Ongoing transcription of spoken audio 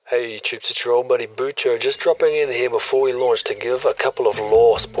Hey Troops, it's your old buddy Bucho, just dropping in here before we launch to give a couple of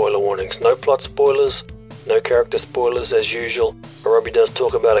lore spoiler warnings. No plot spoilers, no character spoilers as usual. Robbie does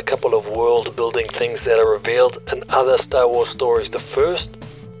talk about a couple of world building things that are revealed in other Star Wars stories. The first,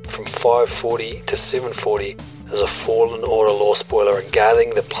 from 540 to 740, is a Fallen Order lore spoiler regarding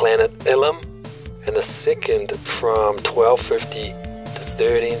the planet Ilum. And the second, from 1250 to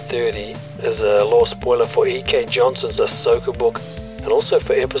 1330, is a lore spoiler for E.K. Johnson's Ahsoka book, and also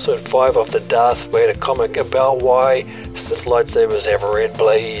for episode 5 of the Darth Vader comic about why Sith lightsabers have red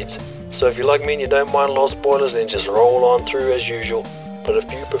blades. So if you're like me and you don't mind lore spoilers, then just roll on through as usual. But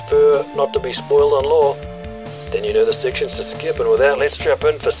if you prefer not to be spoiled on lore, then you know the sections to skip. And with that, let's strap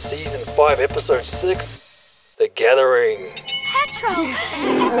in for Season 5, Episode 6, The Gathering. Petro!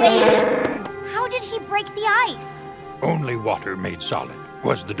 Ace! How did he break the ice? Only water made solid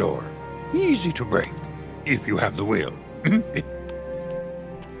was the door. Easy to break, if you have the will.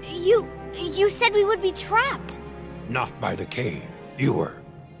 You said we would be trapped. Not by the cave, you were,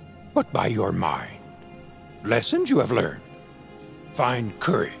 but by your mind. Lessons you have learned. Find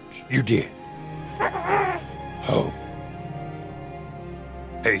courage, you did. Hope.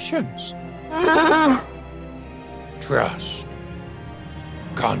 Patience. Trust.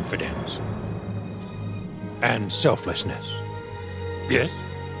 Confidence. And selflessness. Yes?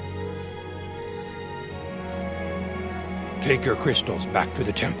 Take your crystals back to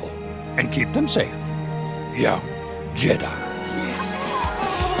the temple and keep them safe. Young Jedi.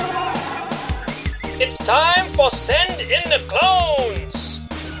 It's time for Send in the Clones!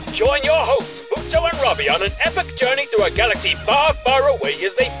 Join your hosts, Bucho and Robbie, on an epic journey through a galaxy far, far away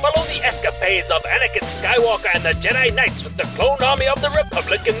as they follow the escapades of Anakin Skywalker and the Jedi Knights with the clone army of the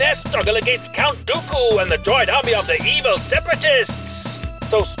Republic in their struggle against Count Dooku and the droid army of the evil Separatists.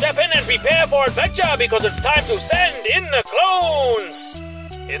 So step in and prepare for adventure because it's time to send in the clones!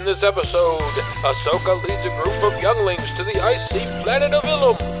 In this episode, Ahsoka leads a group of younglings to the icy planet of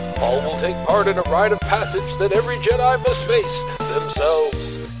Ilum. All will take part in a rite of passage that every Jedi must face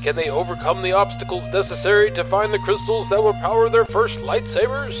themselves. Can they overcome the obstacles necessary to find the crystals that will power their first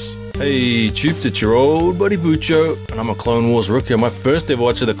lightsabers? Hey Troops, it's your old buddy Bucho, and I'm a Clone Wars rookie on my first ever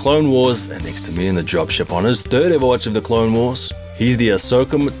watch of the Clone Wars, and next to me in the dropship on his third ever watch of the Clone Wars, he's the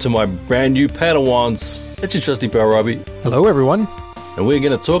Ahsoka to my brand new Padawans. That's your trusty pal Robbie. Hello everyone. And we're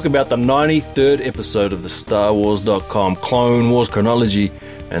going to talk about the 93rd episode of the StarWars.com Clone Wars chronology,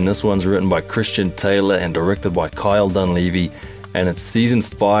 and this one's written by Christian Taylor and directed by Kyle Dunleavy, and it's Season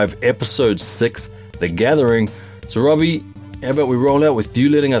 5, Episode 6, The Gathering. So Robbie, how about we roll out with you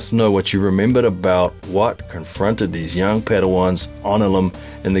letting us know what you remembered about what confronted these young Padawans on Ilum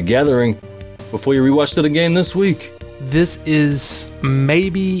in The Gathering before you rewatched it again this week? This is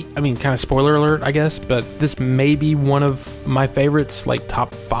maybe, kind of spoiler alert, I guess, but this may be one of my favorites, like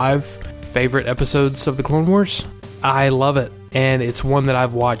top 5 favorite episodes of the Clone Wars. I love it, and it's one that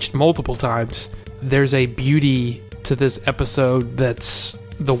I've watched multiple times. There's a beauty to this episode that's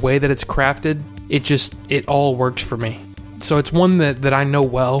the way that it's crafted. It all works for me. So it's one that I know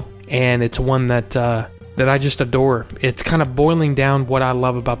well, and it's one that I just adore. It's kind of boiling down what I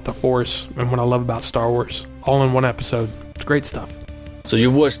love about the Force and what I love about Star Wars, all in one episode. It's great stuff. So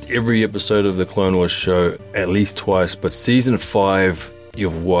you've watched every episode of the Clone Wars show at least twice, but Season 5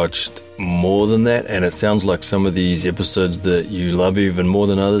 you've watched more than that, and it sounds like some of these episodes that you love even more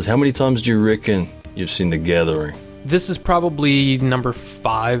than others. How many times do you reckon you've seen The Gathering? This is probably number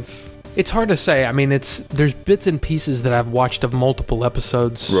 5. It's hard to say. There's bits and pieces that I've watched of multiple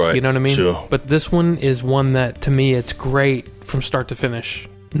episodes. Right. You know what I mean? Sure. But this one is one that, to me, it's great from start to finish.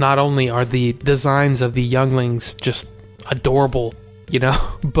 Not only are the designs of the younglings just adorable,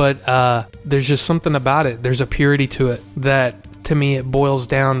 but there's just something about it. There's a purity to it that, to me, it boils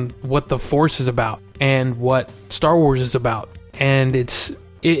down what the Force is about and what Star Wars is about. And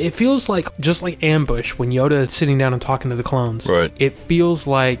it feels like, just like Ambush, when Yoda is sitting down and talking to the clones. Right. It feels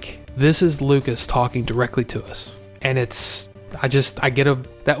like this is Lucas talking directly to us. And I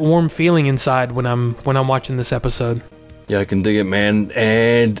get that warm feeling inside when I'm watching this episode. Yeah, I can dig it, man.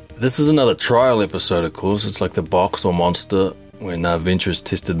 And this is another trial episode, of course. It's like the Boxer monster when Ventress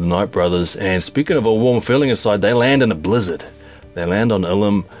tested the Night Brothers. And speaking of a warm feeling aside, they land in a blizzard. They land on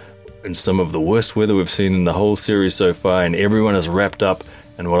Ilum in some of the worst weather we've seen in the whole series so far, and everyone is wrapped up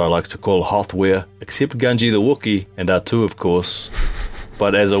in what I like to call hot wear, except Gungi the Wookiee, and R2, of course.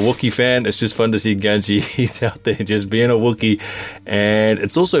 But as a Wookiee fan, it's just fun to see Gungi. He's out there just being a Wookiee. And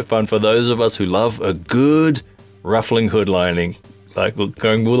it's also fun for those of us who love a good ruffling hood lining. Like,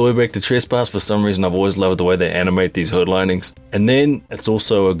 going all the way back to Trespass, for some reason I've always loved the way they animate these hood linings. And then it's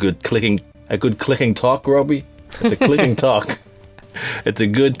also a good clicking talk, Robbie. It's a clicking talk. It's a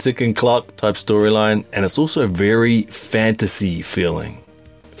good ticking clock type storyline, and it's also very fantasy feeling.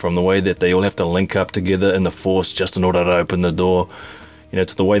 From the way that they all have to link up together in the Force just in order to open the door,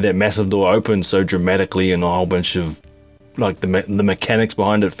 to the way that massive door opens so dramatically, and a whole bunch of like the mechanics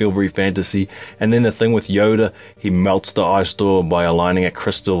behind it feel very fantasy. And then the thing with Yoda, he melts the ice door by aligning a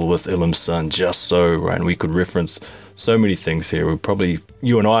crystal with Ilum's sun, just so, right? And we could reference so many things here.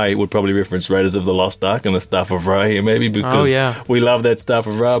 You and I would probably reference Raiders of the Lost Ark and the Staff of Ra here, maybe, because we love that Staff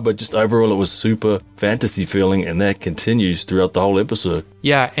of Ra, but just overall it was super fantasy feeling, and that continues throughout the whole episode.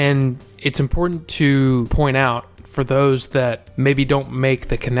 Yeah, and it's important to point out for those that maybe don't make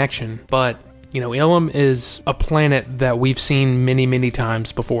the connection, but Ilum is a planet that we've seen many, many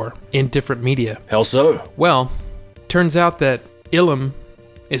times before in different media. How so? Well, turns out that Ilum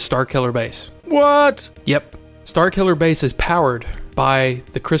is Starkiller Base. What? Yep. Starkiller Base is powered by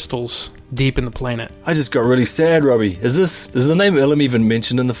the crystals deep in the planet. I just got really sad, Robbie. Is the name Ilum even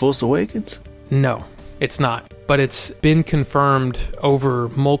mentioned in The Force Awakens? No, it's not. But it's been confirmed over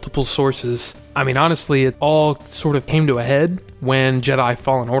multiple sources. I mean, honestly, it all sort of came to a head when Jedi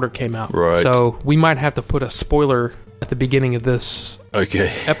Fallen Order came out. Right. So we might have to put a spoiler at the beginning of this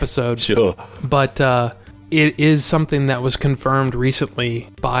episode. Sure. But it is something that was confirmed recently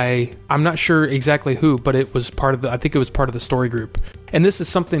by, I'm not sure exactly who, but it was I think it was part of the story group. And this is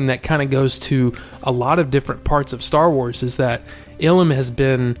something that kind of goes to a lot of different parts of Star Wars, is that Ilum has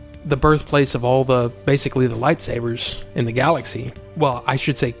been the birthplace of basically the lightsabers in the galaxy. Well, I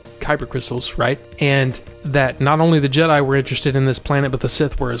should say kyber crystals, right? And that not only the Jedi were interested in this planet, but the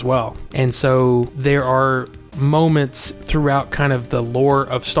Sith were as well. And so there are moments throughout kind of the lore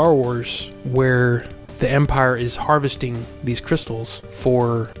of Star Wars where the Empire is harvesting these crystals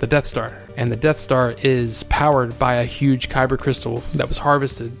for the Death Star. And the Death Star is powered by a huge kyber crystal that was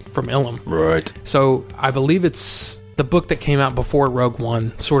harvested from Ilum. Right. So I believe it's the book that came out before Rogue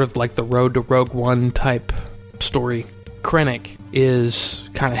One, sort of like the Road to Rogue One type story. Krennic is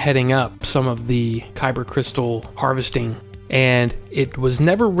kind of heading up some of the kyber crystal harvesting, and it was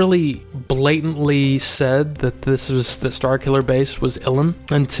never really blatantly said that the Starkiller Base was Ilum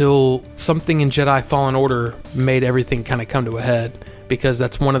until something in Jedi Fallen Order made everything kind of come to a head, because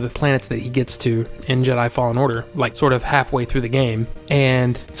that's one of the planets that he gets to in Jedi Fallen Order, like sort of halfway through the game.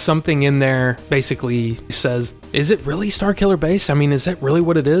 And something in there basically says, is it really Starkiller Base? I mean, is that really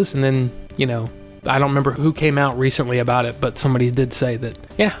what it is? And then, I don't remember who came out recently about it, but somebody did say that,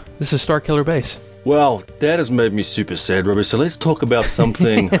 yeah, this is Starkiller Base. Well, that has made me super sad, Robbie. So let's talk about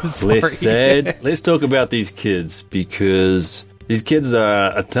something less sad. Let's talk about these kids, because these kids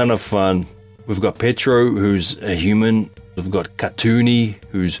are a ton of fun. We've got Petro, who's a human. We've got Katuni,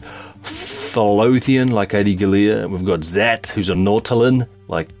 who's Thalothian, like Adi Gallia. We've got Zat, who's a Nautilin,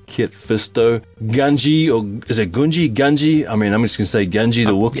 like Kit Fisto. Gunji, or is it Gunji? Gunji? I mean, I'm just going to say Gunji,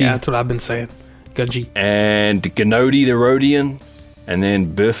 the Wookiee. Yeah, that's what I've been saying. Gunji. And Gnodi, the Rodian. And then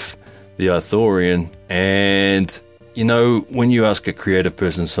Biff, the Arthurian. And, when you ask a creative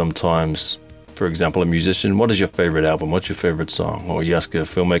person sometimes, for example, a musician, what is your favorite album? What's your favorite song? Or you ask a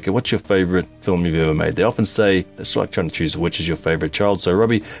filmmaker, what's your favorite film you've ever made? They often say, that's like trying to choose which is your favorite child. So,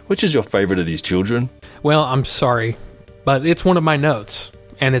 Robbie, which is your favorite of these children? Well, I'm sorry, but it's one of my notes,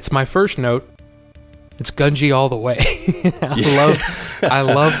 and it's my first note. It's Gunji all the way. I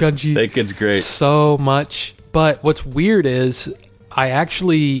love Gunji. That kid's great. So much. But what's weird is I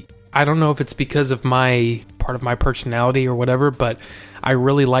don't know if it's because of part of my personality or whatever, but I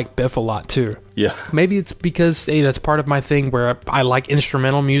really like Biff a lot too. Yeah. Maybe it's because that's part of my thing where I like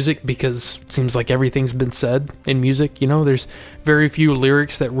instrumental music, because it seems like everything's been said in music. There's very few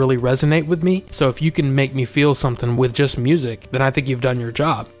lyrics that really resonate with me. So if you can make me feel something with just music, then I think you've done your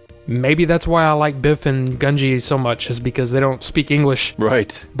job. Maybe that's why I like Biff and Gunji so much, is because they don't speak English.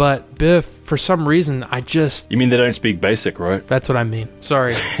 Right. But Biff, for some reason, You mean they don't speak basic, right? That's what I mean.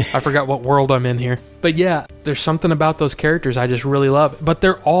 Sorry. I forgot what world I'm in here. But yeah, there's something about those characters I just really love. But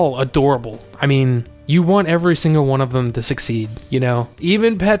they're all adorable. I mean, you want every single one of them to succeed,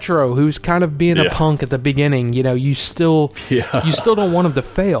 Even Petro, who's kind of being a punk at the beginning, you still don't want him to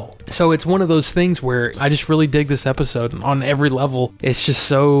fail. So it's one of those things where I just really dig this episode on every level. It's just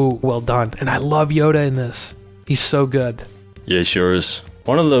so well done. And I love Yoda in this. He's so good. Yeah, sure is.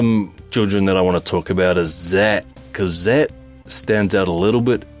 One of the children that I want to talk about is Zat, because Zat stands out a little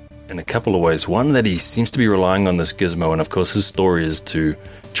bit in a couple of ways. One, that he seems to be relying on this gizmo, and of course his story is to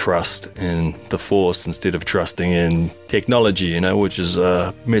trust in the Force instead of trusting in technology, which is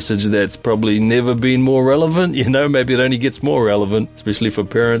a message that's probably never been more relevant. Maybe it only gets more relevant, especially for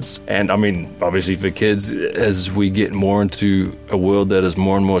parents, and I mean obviously for kids, as we get more into a world that is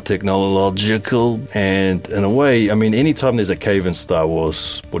more and more technological. And in a way, I mean, anytime there's a cave in Star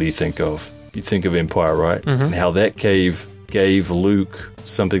Wars, what do you think of? You think of Empire, right? Mm-hmm. And how that cave gave Luke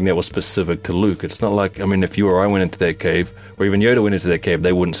something that was specific to Luke. It's not like, I mean, if you or I went into that cave, or even Yoda went into that cave,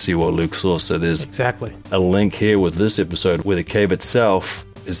 they wouldn't see what Luke saw. So there's exactly a link here with this episode where the cave itself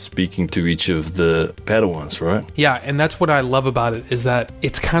is speaking to each of the Padawans, right? Yeah, and that's what I love about it, is that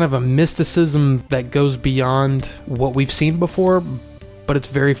it's kind of a mysticism that goes beyond what we've seen before, but it's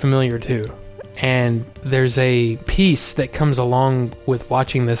very familiar too. And there's a piece that comes along with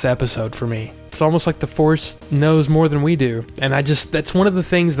watching this episode for me. It's almost like the Force knows more than we do. And that's one of the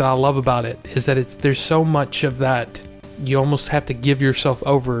things that I love about it, is that there's so much of that. You almost have to give yourself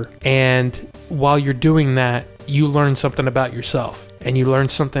over. And while you're doing that, you learn something about yourself. And you learn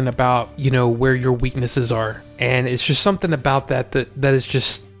something about, where your weaknesses are. And it's just something about that is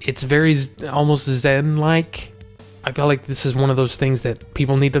just, it's very almost Zen-like. I feel like this is one of those things that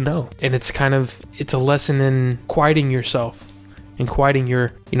people need to know. And it's a lesson in quieting yourself and quieting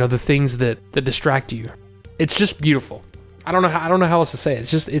your, the things that distract you. It's just beautiful. I don't know how else to say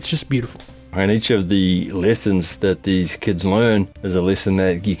it. It's just beautiful. And each of the lessons that these kids learn is a lesson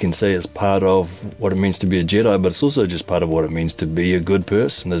that you can say is part of what it means to be a Jedi, but it's also just part of what it means to be a good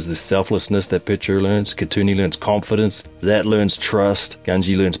person. There's this selflessness that Petro learns, Katuni learns confidence, Zat learns trust,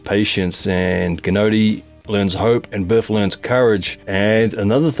 Gungi learns patience, and Kenobi learns hope, and Biff learns courage. And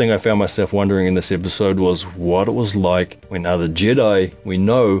another thing I found myself wondering in this episode was what it was like when other Jedi we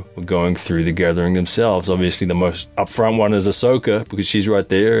know were going through the gathering themselves. Obviously the most upfront one is Ahsoka, because she's right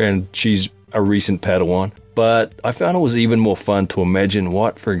there and she's a recent Padawan. But I found it was even more fun to imagine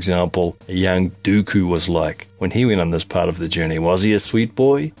what, for example, a young Dooku was like when he went on this part of the journey. Was he a sweet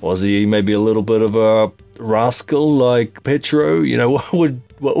boy? Was he maybe a little bit of a rascal like Petro?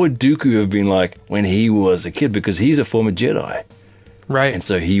 What would Dooku have been like when he was a kid? Because he's a former Jedi. Right. And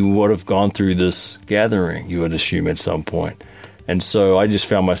so he would have gone through this gathering, you would assume, at some point. And so I just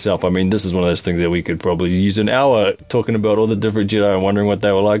found myself, I mean, this is one of those things that we could probably use an hour talking about all the different Jedi and wondering what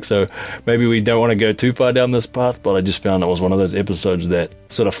they were like. So maybe we don't want to go too far down this path, but I just found it was one of those episodes that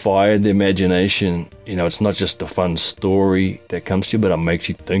sort of fired the imagination. It's not just a fun story that comes to you, but it makes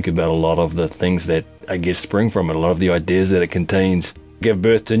you think about a lot of the things that I guess spring from it, a lot of the ideas that it contains. Give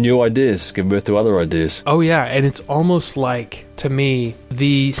birth to new ideas, give birth to other ideas. Oh yeah, and it's almost like, to me,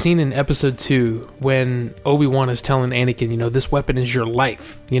 the scene in episode 2 when Obi-Wan is telling Anakin, this weapon is your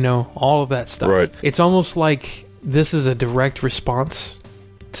life, all of that stuff. Right. It's almost like this is a direct response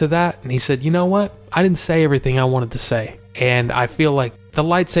to that. And he said, you know what? I didn't say everything I wanted to say. And I feel like the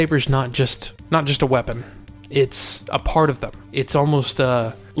lightsaber's not just a weapon. It's a part of them. It's almost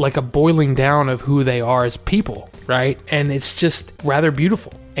like a boiling down of who they are as people, right? And it's just rather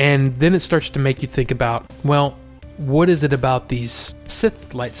beautiful. And then it starts to make you think about, well, what is it about these Sith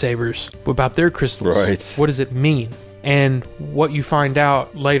lightsabers, about their crystals? Right. What does it mean? And what you find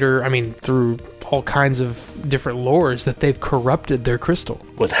out later, I mean, through all kinds of different lores, that they've corrupted their crystal.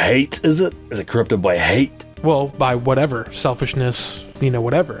 With hate, is it? Is it corrupted by hate? Well, by whatever, selfishness,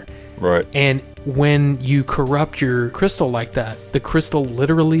 whatever. Right. And when you corrupt your crystal like that, the crystal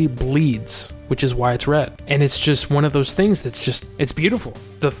literally bleeds, which is why it's red. And it's just one of those things it's beautiful.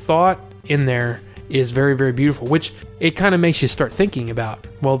 The thought in there is very, very beautiful, which it kind of makes you start thinking about,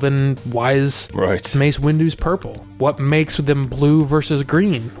 well, then why is Mace Windu's purple? What makes them blue versus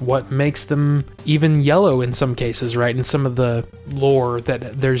green? What makes them even yellow in some cases, right? In some of the lore,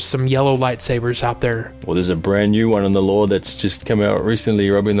 that there's some yellow lightsabers out there. Well, there's a brand new one in the lore that's just come out recently,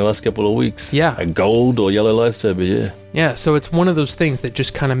 Robbie, in the last couple of weeks. Yeah. A gold or yellow lightsaber, yeah. Yeah, so it's one of those things that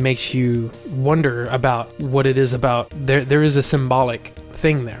just kind of makes you wonder about what it is about. There is a symbolic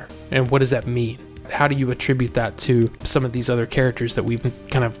thing there, and what does that mean? How do you attribute that to some of these other characters that we've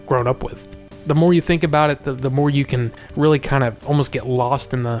kind of grown up with? The more you think about it, the more you can really kind of almost get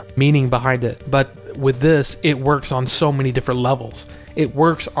lost in the meaning behind it. But with this, it works on so many different levels. It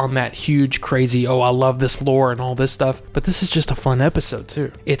works on that huge, crazy, I love this lore and all this stuff. But this is just a fun episode,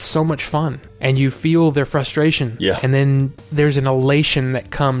 too. It's so much fun. And you feel their frustration. Yeah. And then there's an elation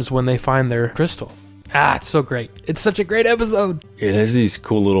that comes when they find their crystal. It's so great. It's such a great episode. It has these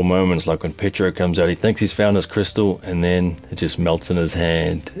cool little moments, like when Petro comes out, he thinks he's found his crystal, and then it just melts in his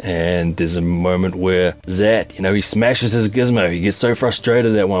hand. And there's a moment where Zat, he smashes his gizmo. He gets so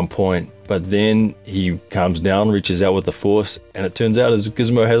frustrated at one point, but then he calms down, reaches out with the Force, and it turns out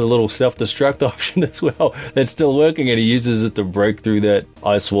Gizmo has a little self-destruct option as well that's still working, and he uses it to break through that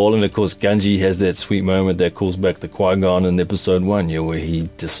ice wall. And of course, Gungi has that sweet moment that calls back to Qui-Gon in episode 1, where he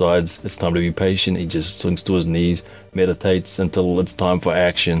decides it's time to be patient. He just sinks to his knees, meditates until it's time for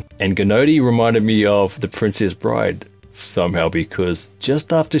action. And Gnodi reminded me of The Princess Bride somehow, because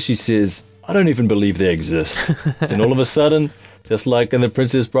just after she says, I don't even believe they exist, then all of a sudden, just like in The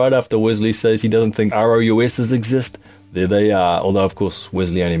Princess Bride, after Wesley says he doesn't think ROUSs exist, there they are. Although, of course,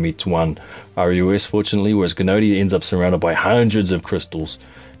 Wesley only meets one ROUS, fortunately, whereas Gnodi ends up surrounded by hundreds of crystals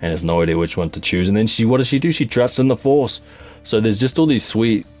and has no idea which one to choose. And then what does she do? She trusts in the Force. So there's just all these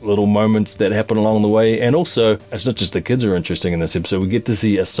sweet little moments that happen along the way. And also, it's not just the kids are interesting in this episode. We get to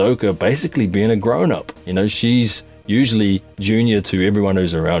see Ahsoka basically being a grown-up. She's usually junior to everyone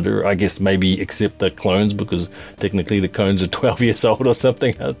who's around her, I guess maybe except the clones, because technically the clones are 12 years old or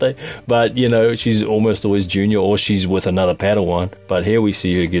something, aren't they? But, she's almost always junior, or she's with another Padawan. But here we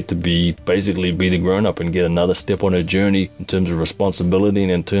see her get to basically be the grown-up and get another step on her journey in terms of responsibility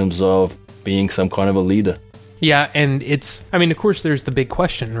and in terms of being some kind of a leader. Yeah, and of course there's the big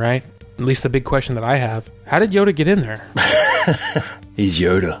question, right? At least the big question that I have. How did Yoda get in there? He's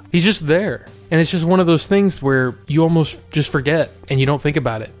Yoda. He's just there. And it's just one of those things where you almost just forget and you don't think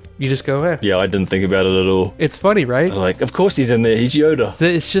about it. You just go, eh. Yeah, I didn't think about it at all. It's funny, right? Like, of course he's in there. He's Yoda.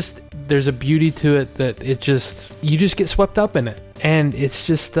 It's just, there's a beauty to it that you just get swept up in it. And it's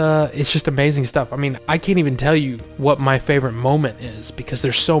just amazing stuff. I mean, I can't even tell you what my favorite moment is, because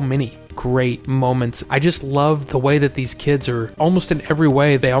there's so many great moments. I just love the way that these kids are, almost in every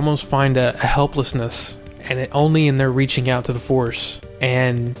way, they almost find a helplessness, and only in their reaching out to the Force.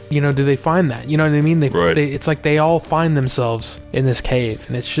 And, do they find that? You know what I mean? Right. It's like they all find themselves in this cave,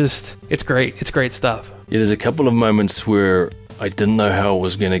 and it's great. It's great stuff. Yeah, there's a couple of moments where I didn't know how it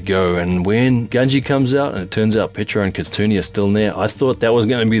was going to go, and when Gungi comes out and it turns out Petra and Katuni are still there, I thought that was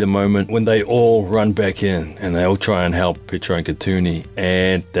going to be the moment when they all run back in and they all try and help Petra and Katuni,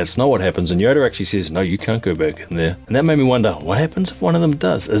 and that's not what happens. And Yoda actually says, no, you can't go back in there. And that made me wonder, what happens if one of them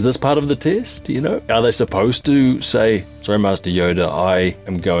does? Is this part of the test? Are they supposed to say, sorry, Master Yoda, I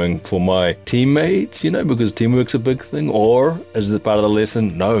am going for my teammates, because teamwork's a big thing? Or is it part of the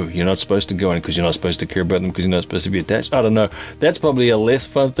lesson? No, you're not supposed to go in because you're not supposed to care about them, because you're not supposed to be attached. I don't know. That's probably a less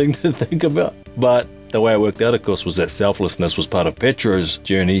fun thing to think about. But the way it worked out, of course, was that selflessness was part of Petra's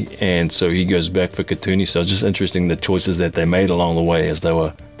journey, and so he goes back for Katuni. So it's just interesting the choices that they made along the way as they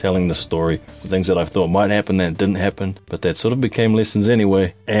were telling the story. Things that I thought might happen that didn't happen, but that sort of became lessons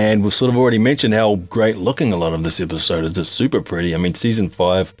anyway. And we've sort of already mentioned how great looking a lot of this episode is. It's super pretty. I mean, season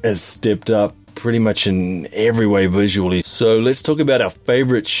 5 has stepped up pretty much in every way visually. So let's talk about our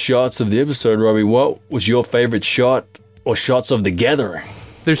favorite shots of the episode. Robbie, what was your favorite shot or shots of the gathering?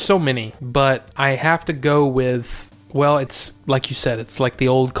 There's so many, but I have to go with, well, it's like you said, it's like the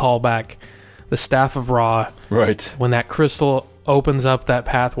old callback, the Staff of Ra. Right. When that crystal opens up that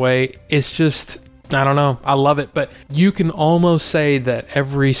pathway, it's just, I don't know, I love it. But you can almost say that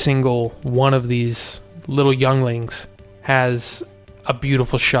every single one of these little younglings has a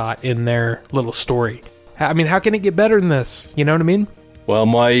beautiful shot in their little story. I mean, how can it get better than this? You know what I mean? Well,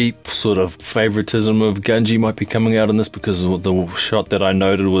 my sort of favoritism of Gungi might be coming out in this, because the shot that I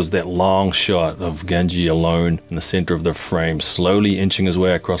noted was that long shot of Gungi alone in the center of the frame, slowly inching his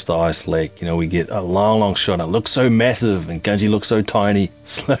way across the ice lake. We get a long shot, and it looks so massive, and Gungi looks so tiny,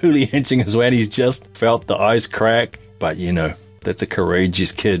 slowly inching his way, and he's just felt the ice crack. But, that's a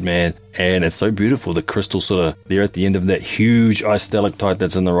courageous kid, man. And it's so beautiful. The crystal sort of there at the end of that huge ice stalactite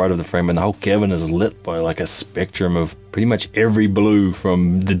that's in the right of the frame. And the whole cavern is lit by like a spectrum of pretty much every blue,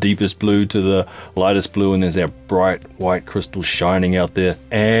 from the deepest blue to the lightest blue. And there's that bright white crystal shining out there.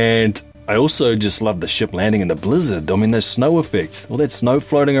 And I also just love the ship landing in the blizzard. I mean, those snow effects. All that snow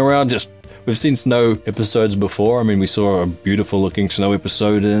floating around, we've seen snow episodes before. I mean, we saw a beautiful looking snow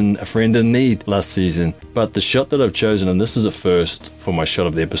episode in A Friend in Need last season. But the shot that I've chosen, and this is a first for my shot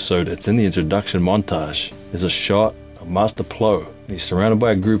of the episode, it's in the introduction montage. There's a shot of Master Plo. He's surrounded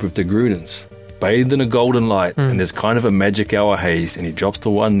by a group of Degrudans, bathed in a golden light, and there's kind of a magic hour haze, and he drops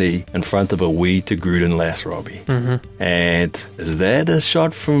to one knee in front of a wee Degrudan lass, Robbie. And is that a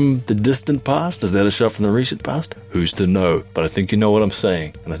shot from the distant past? Is that a shot from the recent past? Who's to know? But I think you know what I'm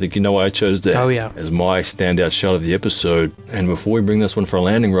saying, and I think you know why I chose that as my standout shot of the episode. And before we bring this one for a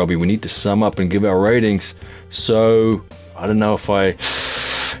landing, Robbie, we need to sum up and give our ratings. So I don't know if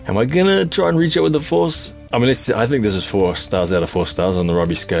am I gonna try and reach out with the Force? I mean, I think this is 4 stars out of 4 stars on the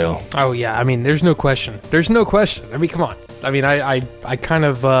Robbie scale. Oh, yeah. I mean, there's no question. There's no question. I mean, come on. I mean, I kind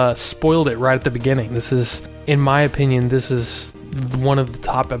of spoiled it right at the beginning. This is, in my opinion, this is one of the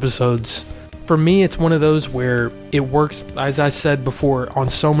top episodes. For me, it's one of those where it works, as I said before, on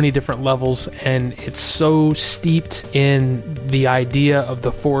so many different levels, and it's so steeped in the idea of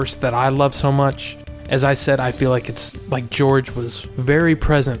the Force that I love so much. As I said, I feel like it's like George was very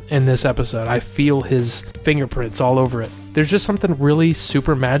present in this episode. I feel his fingerprints all over it. There's just something really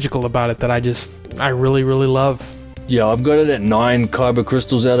super magical about it that I really, really love. Yeah, I've got it at 9 Kyber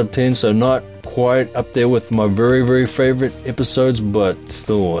crystals out of 10, so not quite up there with my very, very favorite episodes, but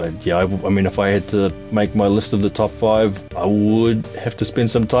still, yeah, I mean, if I had to make my list of the top 5, I would have to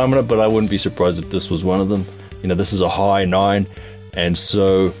spend some time on it, but I wouldn't be surprised if this was one of them. You know, this is a high 9, and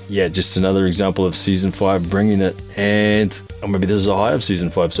so, yeah, just another example of Season 5 bringing it, and maybe this is a high of Season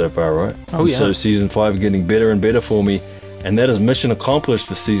 5 so far, right? Oh, yeah. So Season 5 getting better and better for me. And that is mission accomplished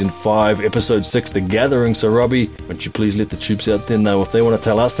for Season 5, Episode 6, The Gathering. So, Robbie, won't you please let the troops out there know if they want to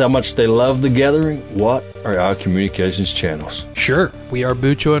tell us how much they love The Gathering, what are our communications channels? Sure. We are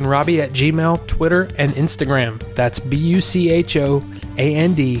Bucho and Robbie at Gmail, Twitter, and Instagram. That's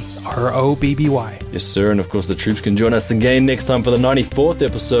BuchoAndRobby. Yes, sir. And, of course, the troops can join us again next time for the 94th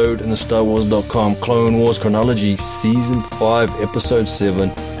episode in the StarWars.com Clone Wars Chronology, Season 5, Episode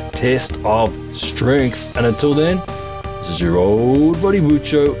 7, A Test of Strength. And until then, this is your old buddy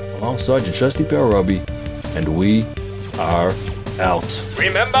Bucho, alongside your trusty pal Robbie, and we are out.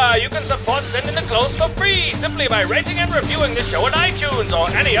 Remember, you can support Send in the Clones for free simply by rating and reviewing the show on iTunes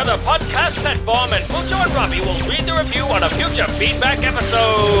or any other podcast platform, and Bucho and Robbie will read the review on a future feedback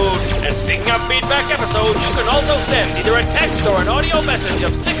episode. And speaking of feedback episodes, you can also send either a text or an audio message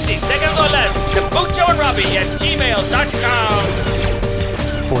of 60 seconds or less to BuchoandRobbie@gmail.com.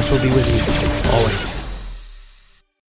 The Force will be with you, always.